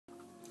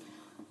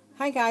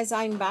Hi guys,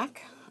 I'm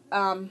back.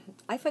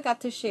 I forgot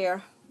to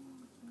share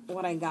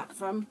what I got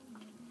from.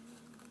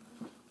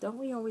 Don't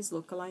we always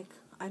look alike?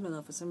 I don't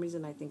know, for some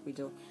reason I think we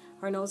do.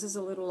 Her nose is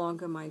a little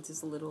longer, mine's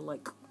is a little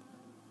like,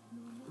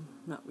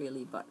 not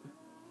really, but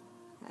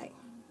hey.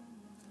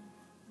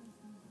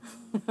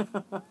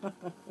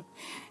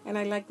 And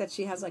I like that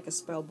she has like a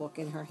spell book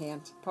in her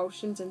hand.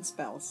 Potions and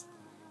spells.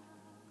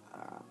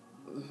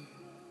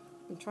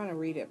 I'm trying to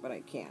read it, but I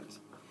can't.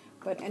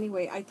 But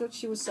anyway, I thought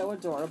she was so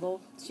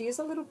adorable. She is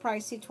a little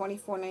pricey,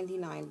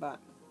 $24.99, but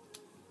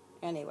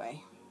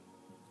anyway.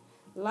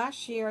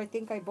 Last year, I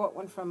think I bought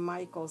one from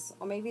Michael's.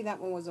 Or maybe that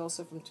one was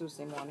also from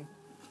Tuesday Morning.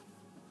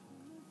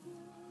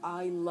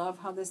 I love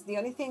how this... The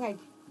only thing I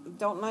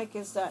don't like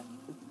is that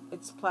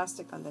it's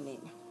plastic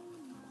underneath.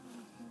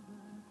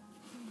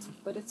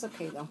 But it's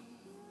okay, though.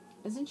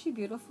 Isn't she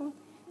beautiful?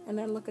 And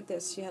then look at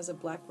this. She has a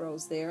black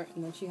rose there.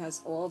 And then she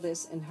has all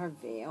this in her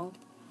veil.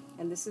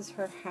 And this is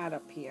her hat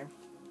up here.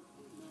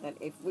 That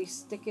if we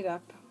stick it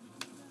up,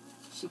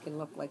 she can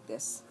look like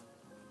this.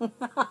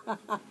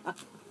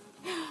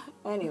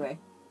 Anyway,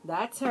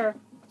 that's her.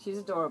 She's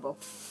adorable.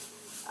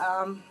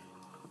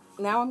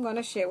 Now I'm going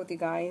to share with you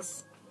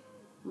guys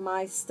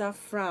my stuff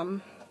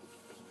from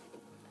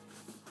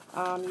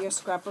Your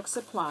Scrapbook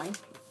Supply.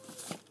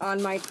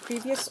 On my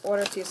previous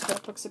order to Your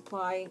Scrapbook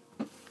Supply,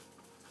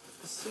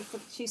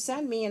 she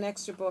sent me an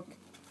extra book,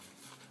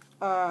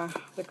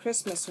 the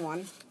Christmas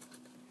one,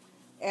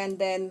 and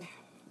then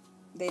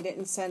they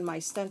didn't send my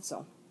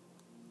stencil.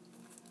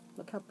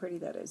 Look how pretty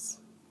that is.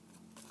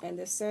 And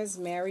this says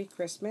Merry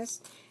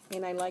Christmas.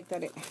 And I like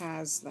that it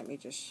has, let me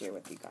just share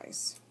with you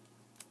guys.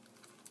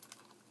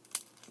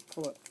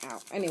 Pull it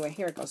out. Anyway,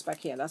 here it goes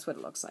back here. That's what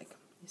it looks like.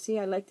 You see,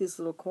 I like these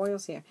little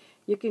coils here.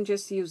 You can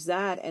just use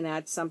that and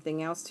add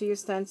something else to your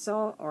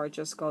stencil, or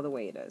just go the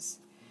way it is.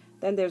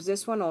 Then there's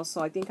this one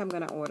also. I think I'm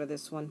going to order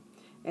this one.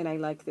 And I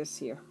like this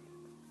here.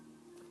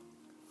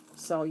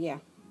 So yeah,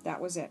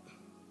 that was it.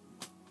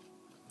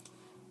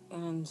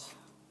 And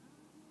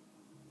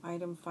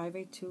item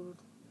 582.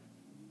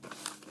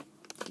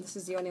 This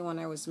is the only one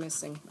I was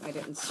missing. I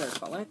didn't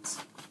circle it.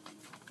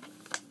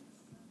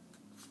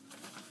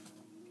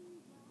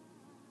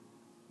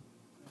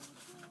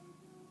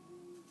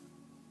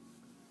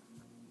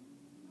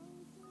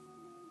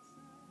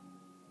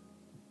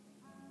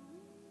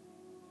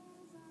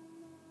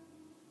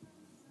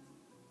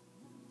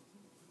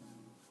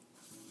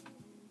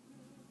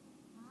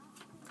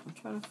 I'm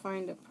trying to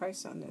find a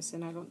price on this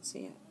and I don't see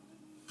it.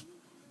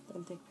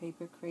 Authentic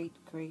paper, crate.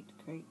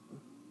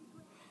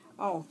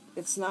 Oh,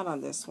 it's not on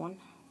this one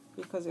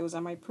because it was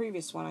on my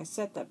previous one. I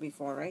said that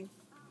before, right?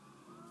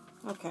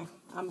 Okay,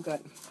 I'm good.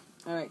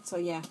 All right, so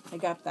yeah, I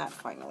got that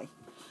finally.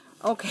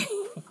 Okay,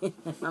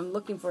 I'm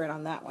looking for it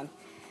on that one.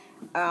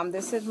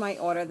 This is my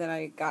order that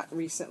I got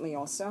recently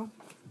also.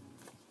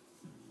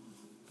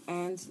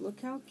 And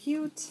look how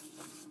cute.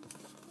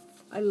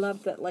 I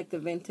love that, like the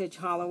vintage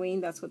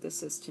Halloween. That's what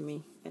this is to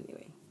me.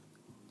 Anyway,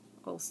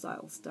 old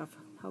style stuff.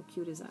 How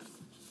cute is that?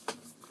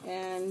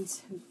 And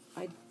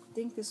I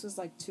think this was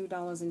like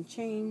 $2 and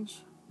change.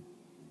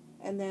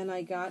 And then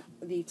I got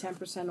the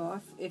 10%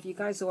 off. If you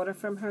guys order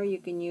from her, you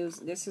can use,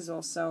 this is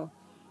also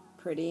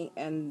pretty.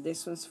 And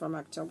this one's from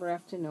October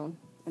Afternoon.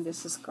 And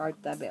this is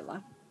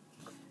Cartabella.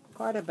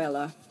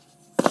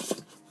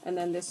 And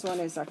then this one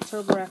is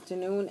October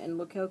Afternoon. And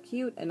look how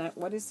cute. And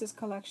what is this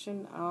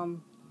collection?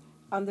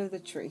 Under the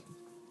Tree.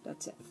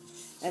 That's it.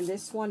 And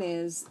this one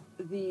is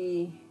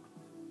the...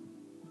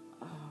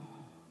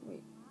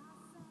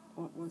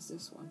 What was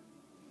this one?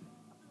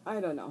 I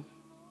don't know.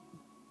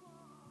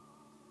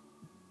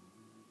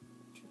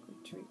 Trick or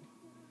treat.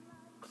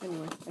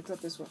 Anyway, I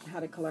thought this one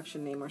had a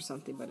collection name or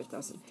something, but it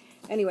doesn't.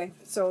 Anyway,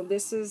 so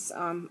this is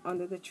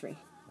Under the Tree.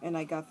 And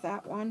I got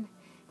that one.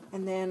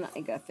 And then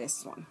I got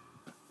this one,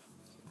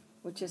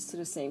 which is to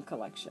the same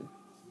collection.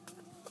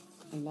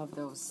 I love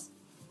those.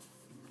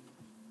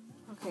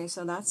 Okay,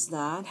 so that's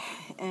that.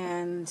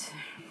 And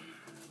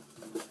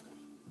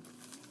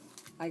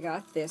I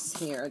got this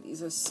here.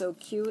 These are so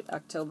cute.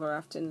 October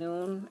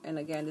Afternoon. And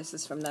again, this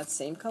is from that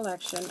same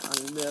collection.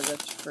 Under the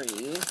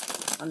Tree.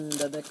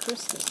 Under the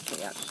Christmas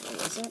tree, actually,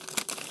 is it?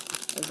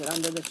 Is it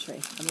Under the Tree?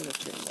 Under the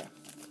Tree, there.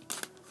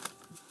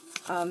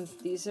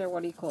 These are,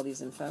 what do you call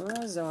these?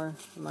 Ephemeras? Or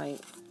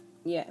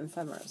yeah,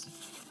 ephemeras.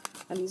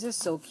 And these are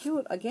so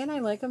cute. Again, I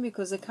like them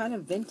because they're kind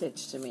of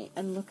vintage to me.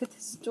 And look at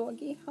this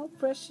doggy. How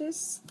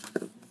precious.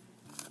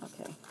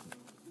 Okay.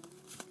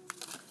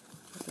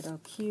 Look at how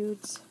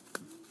cute.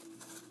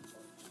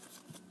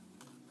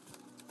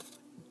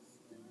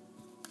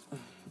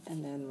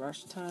 And then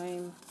Rush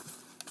Time.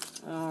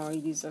 Oh,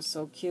 these are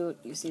so cute.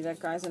 You see that,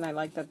 guys? And I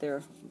like that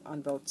they're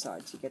on both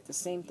sides. You get the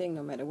same thing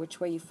no matter which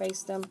way you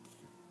face them.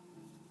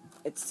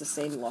 It's the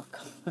same look.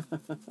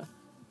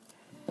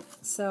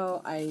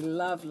 So I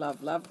love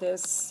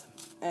this.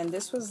 And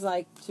this was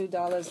like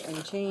 $2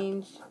 and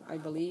change, I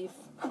believe.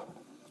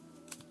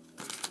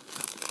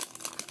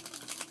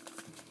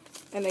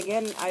 And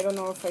again, I don't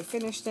know if I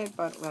finished it,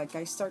 but like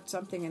I start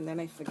something and then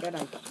I forget,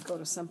 I go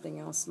to something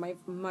else. My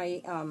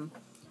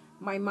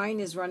My mind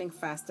is running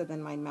faster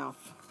than my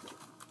mouth.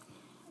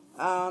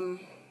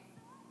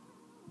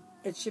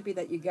 It should be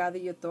that you gather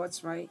your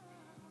thoughts, right?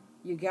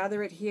 You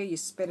gather it here, you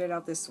spit it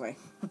out this way.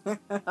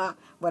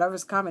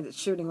 Whatever's coming,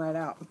 it's shooting right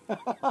out.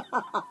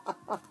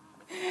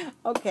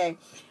 Okay.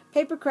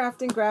 Paper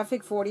Crafting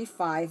Graphic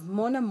 45,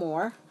 Mon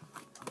Amour.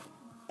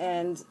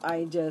 And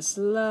I just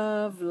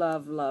love,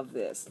 love, love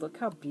this. Look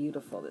how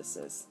beautiful this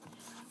is.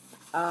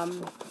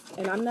 And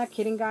I'm not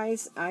kidding,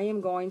 guys. I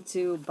am going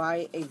to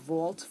buy a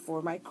vault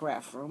for my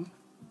craft room.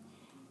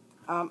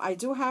 I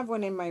do have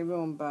one in my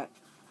room, but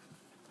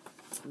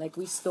like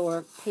we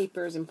store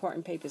papers,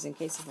 important papers in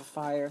case of a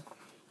fire.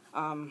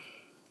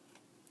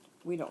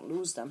 We don't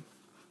lose them.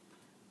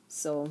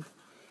 So,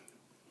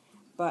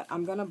 but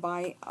I'm going to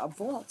buy a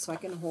vault so I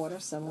can hoard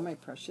some of my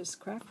precious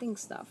crafting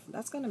stuff.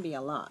 That's going to be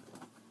a lot.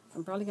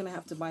 I'm probably going to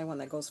have to buy one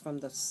that goes from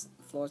the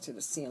floor to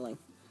the ceiling.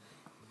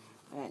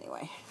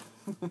 Anyway,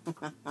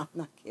 I'm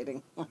not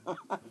kidding.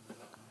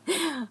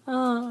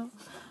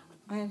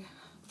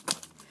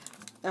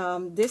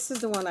 This is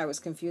the one I was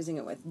confusing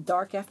it with.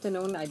 Dark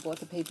Afternoon, I bought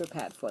the paper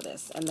pad for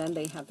this. And then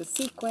they have the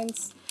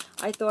sequins.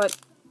 I thought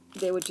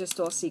they were just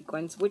all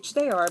sequins, which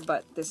they are,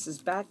 but this is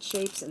bat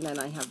shapes, and then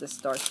I have the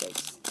star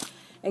shapes.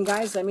 And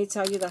guys, let me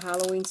tell you, the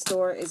Halloween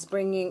store is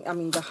bringing,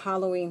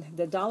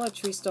 the Dollar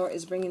Tree store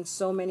is bringing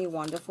so many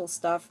wonderful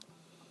stuff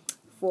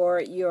for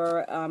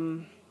your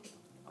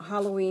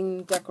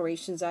Halloween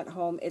decorations at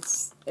home.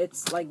 It's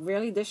like,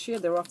 really, this year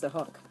they're off the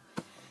hook.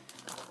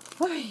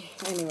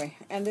 Anyway,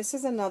 and this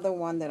is another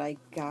one that I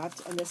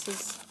got, and this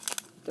is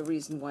the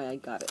reason why I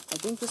got it. I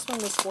think this one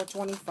was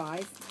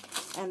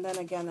 $4.25, and then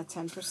again a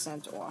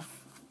 10%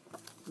 off.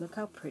 Look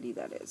how pretty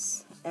that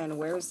is. And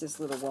where is this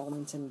little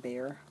Wilmington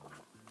bear?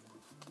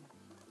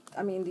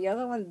 I mean, the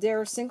other one,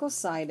 they're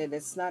single-sided.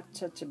 It's not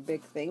such a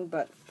big thing,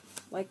 but,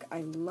 like,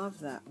 I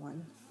love that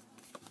one.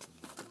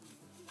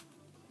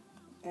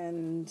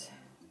 And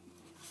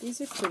these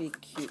are pretty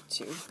cute,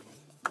 too.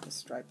 The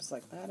stripes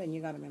like that, and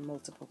you got them in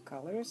multiple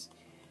colors.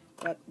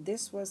 But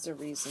this was the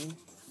reason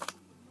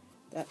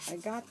that I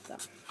got them.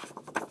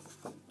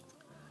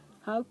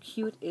 How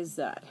cute is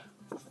that?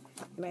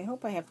 And I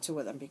hope I have two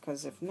of them,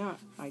 because if not,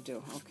 I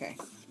do. Okay.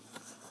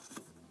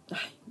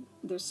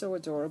 They're so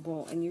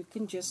adorable, and you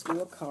can just do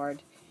a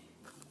card.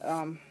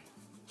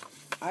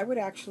 I would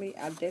actually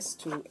add this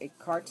to a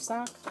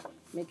cardstock,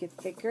 make it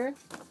thicker,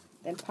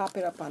 then pop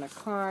it up on a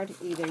card.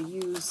 Either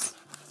use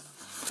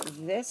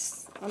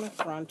this on the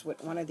front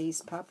with one of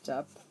these popped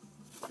up,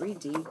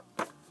 3D,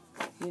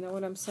 you know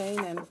what I'm saying,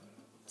 and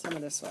some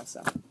of this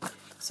also.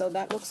 So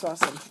that looks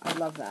awesome. I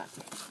love that.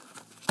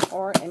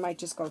 Or it might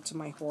just go to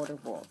my hoarder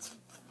vault.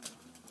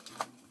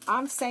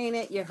 I'm saying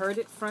it, you heard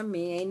it from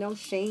me. Ain't no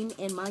shame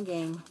in my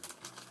game.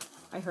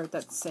 I heard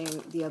that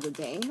saying the other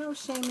day. Ain't no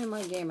shame in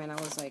my game. And I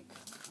was like,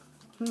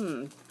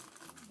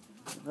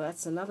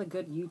 that's another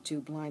good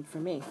YouTube line for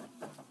me.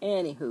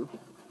 Anywho.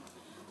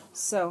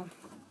 So,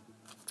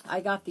 I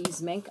got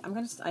these Mink.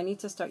 I need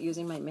to start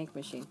using my Mink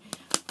machine.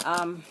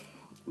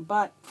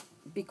 But,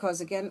 because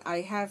again,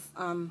 I have,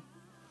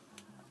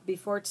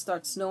 before it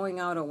starts snowing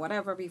out or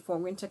whatever, before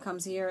winter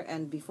comes here,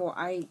 and before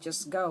I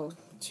just go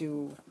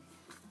to,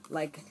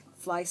 like,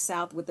 fly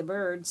south with the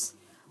birds,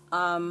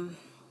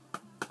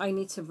 I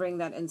need to bring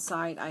that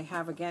inside. I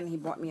have, again, he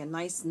bought me a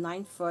nice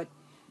 9-foot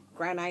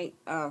granite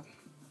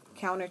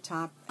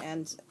countertop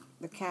and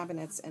the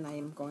cabinets, and I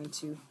am going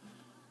to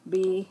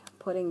be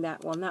putting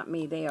that, well, not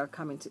me, they are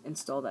coming to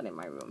install that in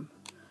my room.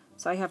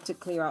 So I have to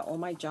clear out all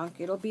my junk.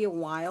 It'll be a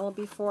while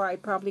before I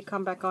probably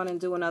come back on and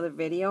do another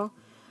video,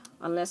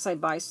 unless I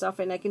buy stuff,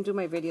 and I can do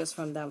my videos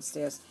from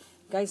downstairs.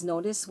 Guys,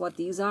 notice what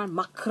these are?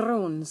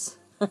 Macaroons.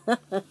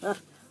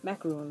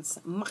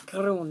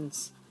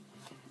 Macaroons.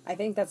 I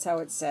think that's how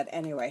it's said.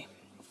 Anyway,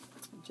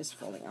 just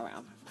fooling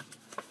around.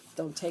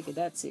 Don't take it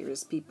that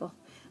serious, people.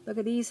 Look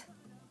at these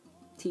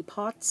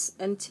teapots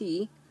and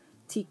tea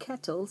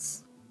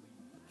kettles.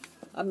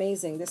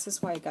 Amazing. This is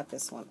why I got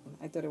this one.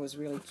 I thought it was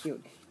really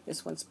cute.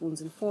 This one,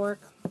 spoons and fork.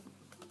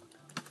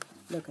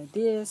 Look at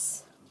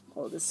this.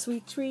 All the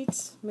sweet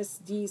treats. Miss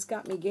D's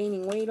got me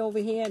gaining weight over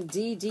here.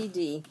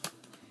 D.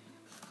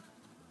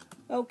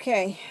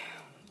 Okay.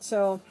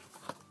 So,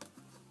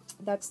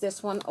 that's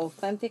this one.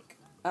 Authentic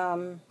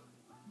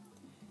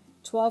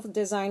 12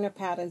 designer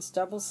patterns,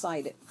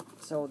 double-sided.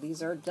 So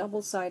these are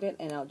double-sided,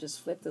 and I'll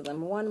just flip to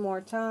them one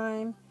more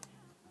time.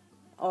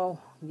 Oh,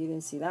 you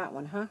didn't see that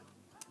one, huh?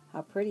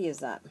 How pretty is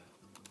that?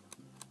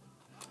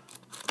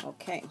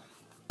 Okay.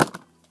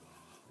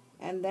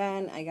 And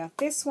then I got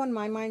this one,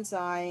 My Mind's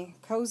Eye,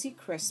 Cozy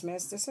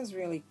Christmas. This is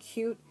really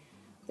cute.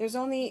 There's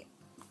only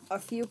a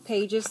few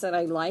pages that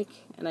I like,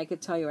 and I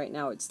could tell you right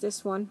now it's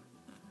this one,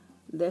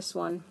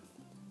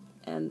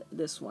 and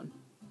this one.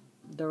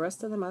 The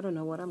rest of them, I don't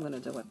know what I'm going to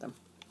do with them.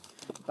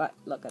 But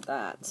look at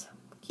that.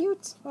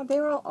 Cute. Well,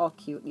 they're all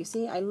cute. You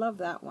see, I love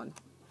that one.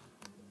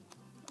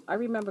 I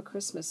remember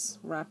Christmas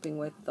wrapping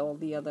with all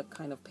the other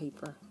kind of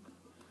paper.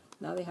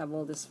 Now they have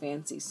all this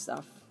fancy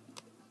stuff.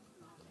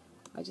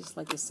 I just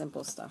like the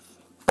simple stuff.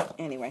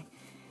 Anyway,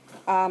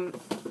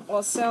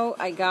 Also,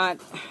 I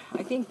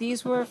think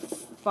these were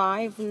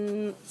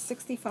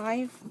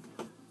 $5.65.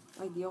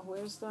 Ideal.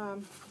 Where's the...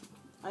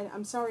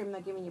 I'm sorry I'm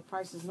not giving you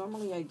prices.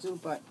 Normally I do,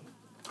 but...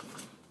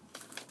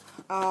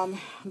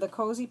 the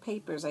cozy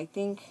papers, I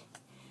think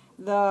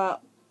the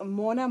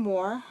Mon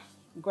Amour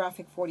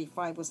graphic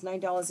 45 was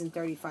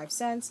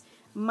 $9.35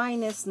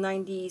 minus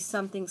 90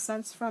 something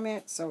cents from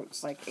it, so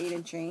it's like 8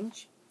 and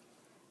change.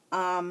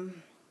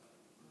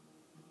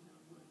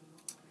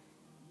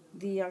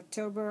 The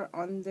October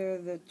Under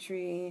the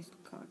Tree,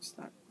 God, it's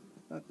not,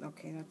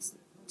 okay, that's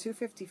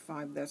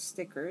 $2.55. The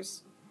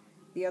stickers,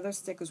 the other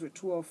stickers were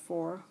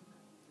 $2.04.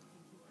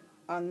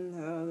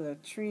 Under the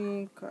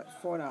Tree,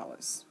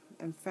 $4.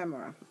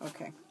 Ephemera.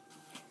 Okay.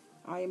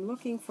 I am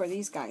looking for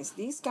these guys.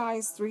 These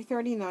guys,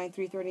 $3.39,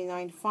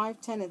 $3.39,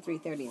 $5.10, and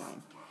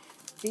 $3.39.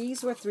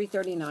 These were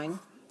 $3.39.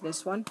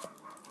 This one.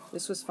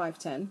 This was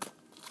 $5.10.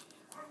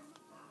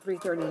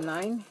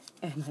 $3.39.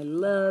 And I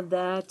love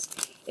that.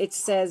 It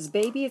says,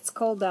 "Baby, it's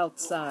cold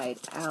outside.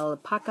 I'll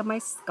pack my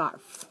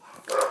scarf."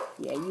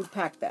 Yeah, you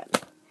pack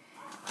that.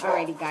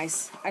 Alrighty,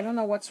 guys. I don't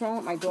know what's wrong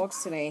with my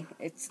dogs today.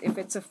 If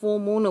it's a full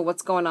moon or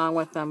what's going on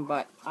with them,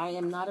 but I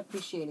am not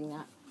appreciating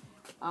that.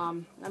 I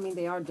mean,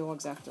 they are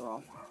dogs after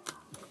all.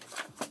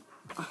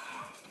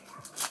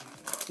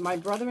 My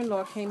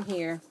brother-in-law came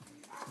here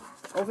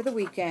over the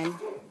weekend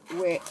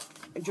with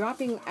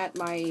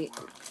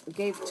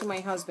gave to my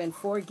husband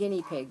 4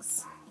 guinea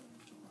pigs.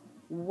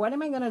 What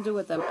am I going to do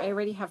with them? I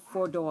already have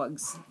 4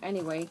 dogs.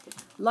 Anyway,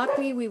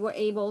 luckily we were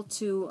able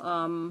to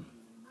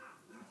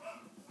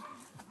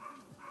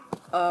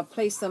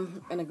place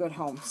them in a good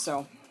home.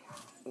 So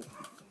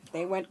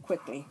they went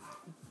quickly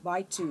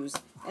by 2s,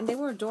 and they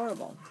were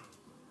adorable.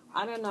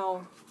 I don't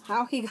know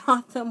how he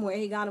got them, where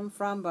he got them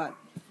from, but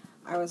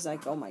I was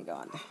like, oh my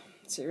God,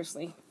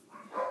 seriously.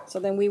 So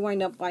then we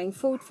wind up buying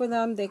food for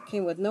them. They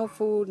came with no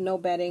food, no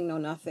bedding, no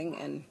nothing,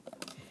 and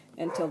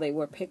until they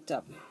were picked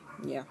up.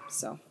 Yeah,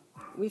 so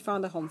we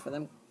found a home for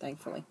them,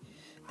 thankfully.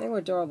 They were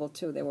adorable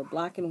too. They were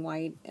black and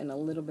white and a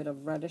little bit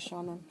of reddish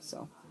on them.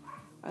 So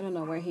I don't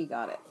know where he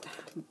got it,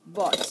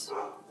 but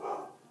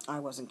I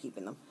wasn't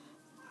keeping them.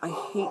 I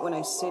hate when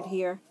I sit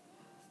here.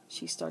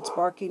 She starts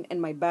barking in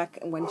my back,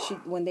 and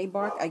when they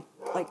bark, I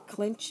like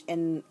clinch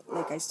and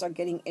like I start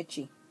getting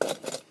itchy. I'm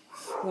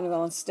gonna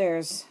go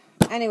downstairs.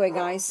 Anyway,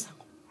 guys,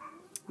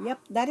 yep,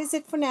 that is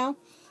it for now.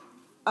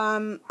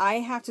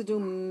 I have to do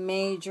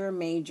major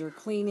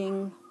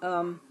cleaning.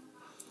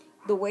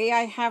 The way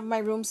I have my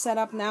room set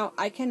up now,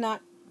 I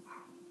cannot.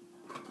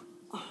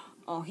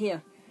 Oh,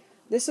 here,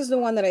 this is the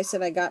one that I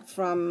said I got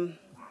from.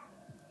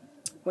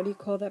 What do you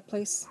call that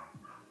place?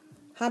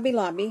 Hobby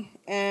Lobby,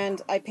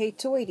 and I paid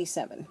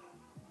 $2.87.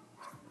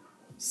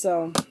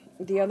 So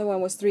the other one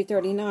was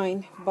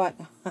 $3.39, but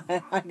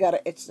I got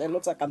it. It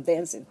looks like I'm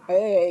dancing.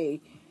 Hey,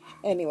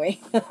 anyway,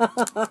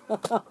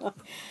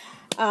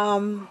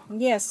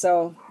 yeah.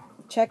 So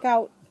check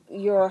out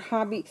your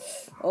hobby.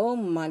 Oh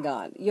my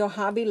God, your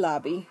Hobby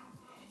Lobby,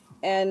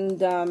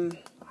 and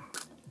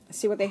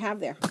see what they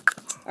have there.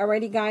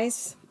 Alrighty,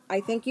 guys.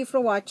 I thank you for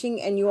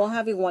watching, and you all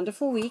have a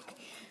wonderful week.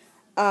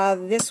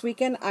 This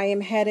weekend I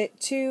am headed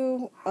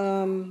to,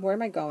 where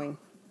am I going?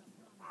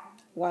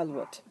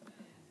 Wildwood.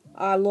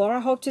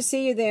 Laura, hope to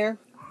see you there.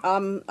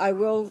 I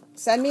will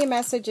send me a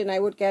message and I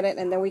would get it,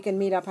 and then we can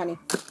meet up, honey.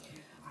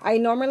 I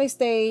normally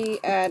stay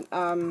at,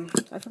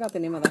 I forgot the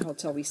name of the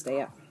hotel we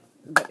stay at,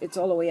 but it's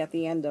all the way at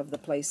the end of the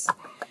place.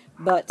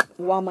 But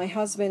while my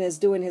husband is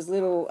doing his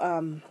little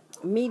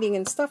meeting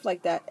and stuff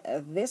like that,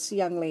 this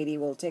young lady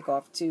will take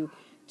off to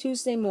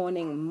Tuesday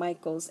morning,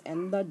 Michael's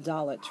and the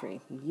Dollar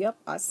Tree. Yep,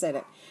 I said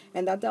it.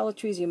 And that Dollar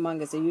Tree is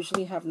humongous. They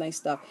usually have nice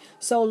stuff.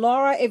 So,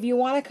 Laura, if you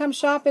want to come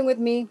shopping with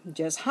me,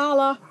 just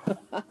holla.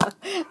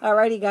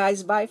 Alrighty,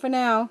 guys. Bye for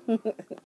now.